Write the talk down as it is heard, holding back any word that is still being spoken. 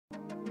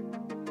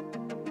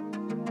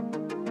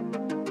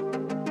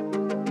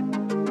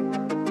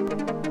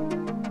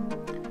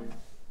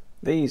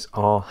These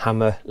are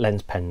Hama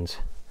Lens Pens.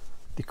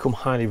 They come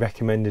highly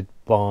recommended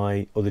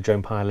by other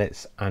drone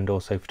pilots and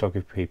also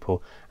photography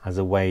people as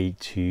a way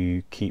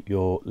to keep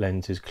your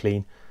lenses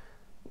clean.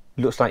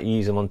 Looks like you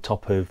use them on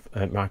top of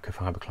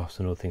microfiber cloths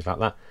and other things like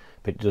that,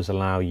 but it does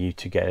allow you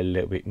to get a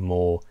little bit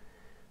more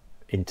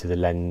into the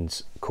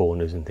lens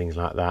corners and things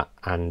like that,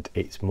 and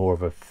it's more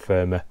of a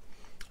firmer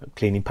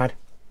cleaning pad.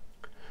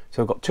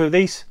 So I've got two of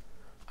these.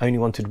 I only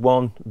wanted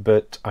one,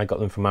 but I got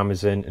them from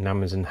Amazon, and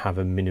Amazon have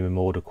a minimum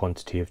order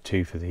quantity of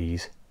 2 for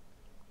these.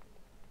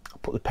 I'll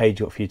put the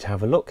page up for you to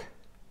have a look,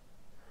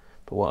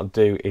 but what I'll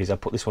do is I'll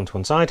put this one to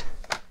one side,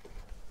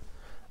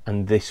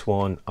 and this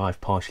one I've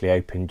partially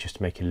opened just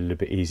to make it a little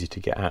bit easier to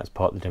get out as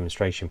part of the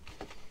demonstration.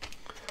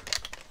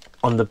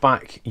 On the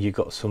back you've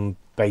got some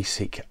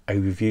basic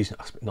overviews,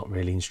 not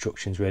really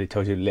instructions really, it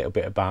tells you a little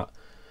bit about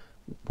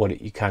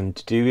what you can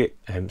to do it.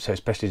 So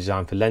it's specially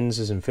designed for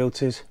lenses and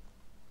filters,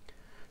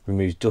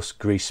 removes dust,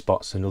 grease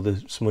spots and other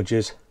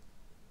smudges,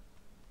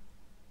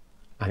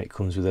 and it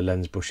comes with a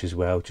lens brush as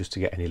well, just to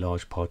get any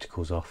large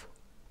particles off.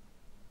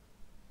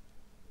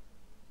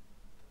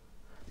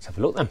 Let's have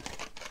a look then.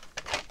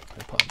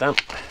 I'll put that down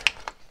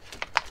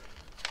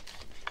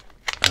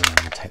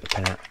and take the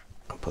pen out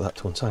and put that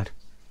to one side.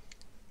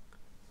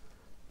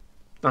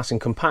 Nice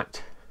and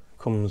compact.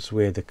 Comes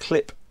with a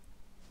clip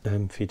for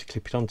you to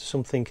clip it onto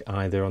something,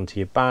 either onto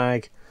your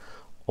bag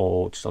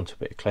or just onto a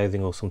bit of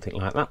clothing or something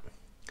like that.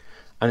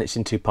 And it's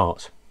in 2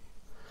 parts.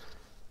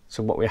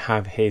 So what we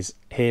have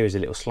here is a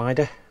little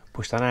slider.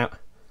 Push that out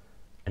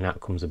and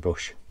out comes the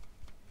brush.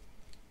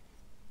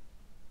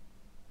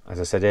 As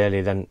I said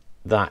earlier, then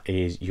that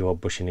is your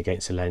brushing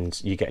against the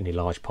lens. You get any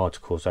large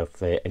particles off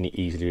there, any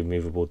easily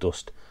removable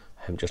dust,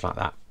 just like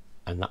that,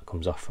 and that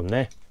comes off from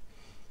there.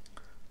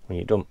 When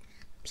you're done,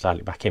 slide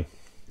it back in.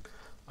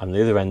 On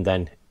the other end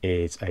then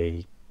is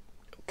a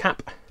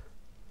cap.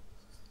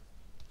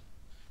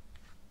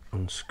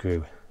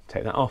 Unscrew,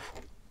 take that off,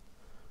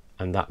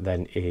 and that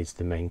then is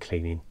the main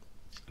cleaning.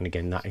 And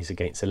again, that is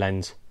against the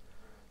lens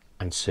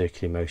and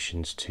circular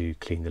motions to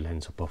clean the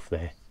lens up off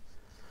there.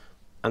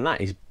 And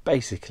that is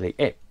basically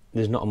it.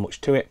 There's not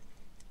much to it,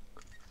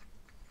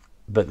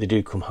 but they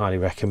do come highly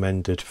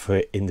recommended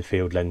for in the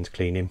field lens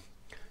cleaning.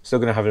 Still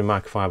going to have a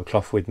microfiber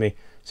cloth with me,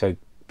 so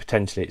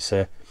potentially it's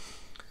a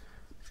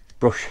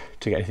brush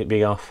to get anything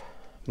big off,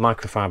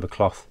 microfiber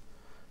cloth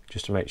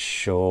just to make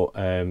sure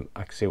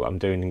I can see what I'm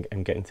doing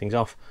and getting things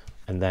off,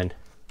 and then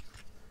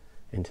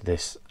into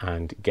this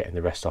and getting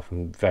the rest off,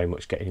 and very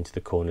much getting into the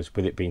corners.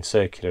 With it being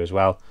circular as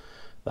well,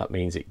 that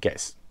means it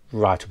gets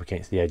right up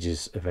against the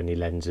edges of any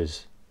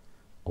lenses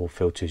or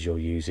filters you're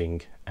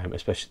using,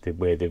 especially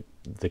where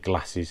the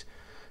glass is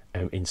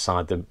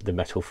inside the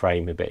metal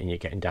frame a bit and you're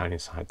getting down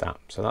inside that.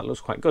 So that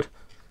looks quite good.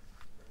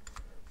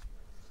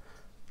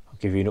 I'll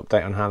give you an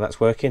update on how that's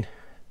working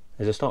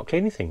as I start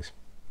cleaning things.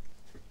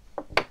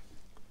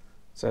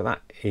 So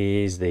that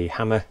is the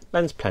Hama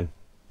Lens Pen.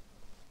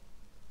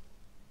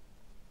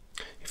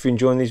 If you're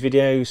enjoying these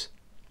videos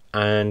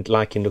and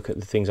liking look at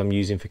the things I'm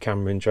using for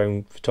camera and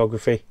drone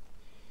photography,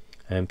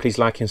 please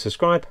like and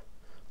subscribe.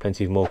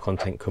 Plenty of more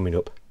content coming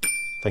up.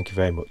 Thank you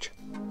very much.